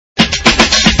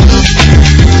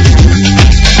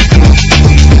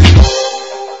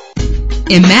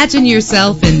Imagine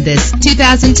yourself in this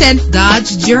 2010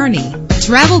 Dodge Journey.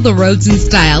 Travel the roads in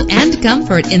style and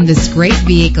comfort in this great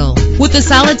vehicle. With a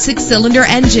solid 6-cylinder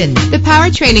engine, the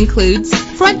powertrain includes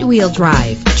front-wheel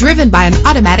drive, driven by an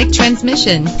automatic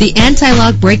transmission. The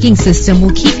anti-lock braking system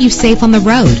will keep you safe on the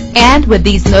road. And with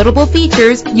these notable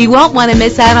features, you won't want to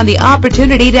miss out on the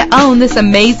opportunity to own this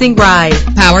amazing ride.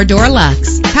 Power door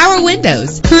locks, power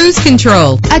windows, cruise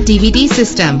control, a DVD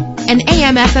system, an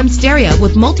AM/FM stereo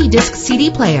with multi-disc CD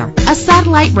player, a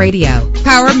satellite radio,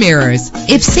 power mirrors.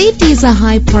 If safety is a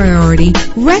high priority,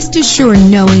 rest assured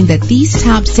knowing that these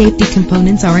top safety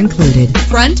components are included.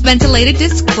 Front ventilated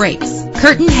disc brakes,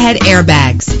 curtain head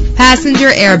airbags, passenger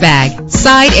airbag,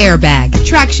 side airbag,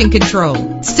 traction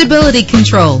control, stability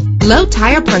control, low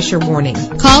tire pressure warning.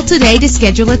 Call today to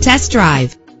schedule a test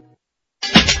drive.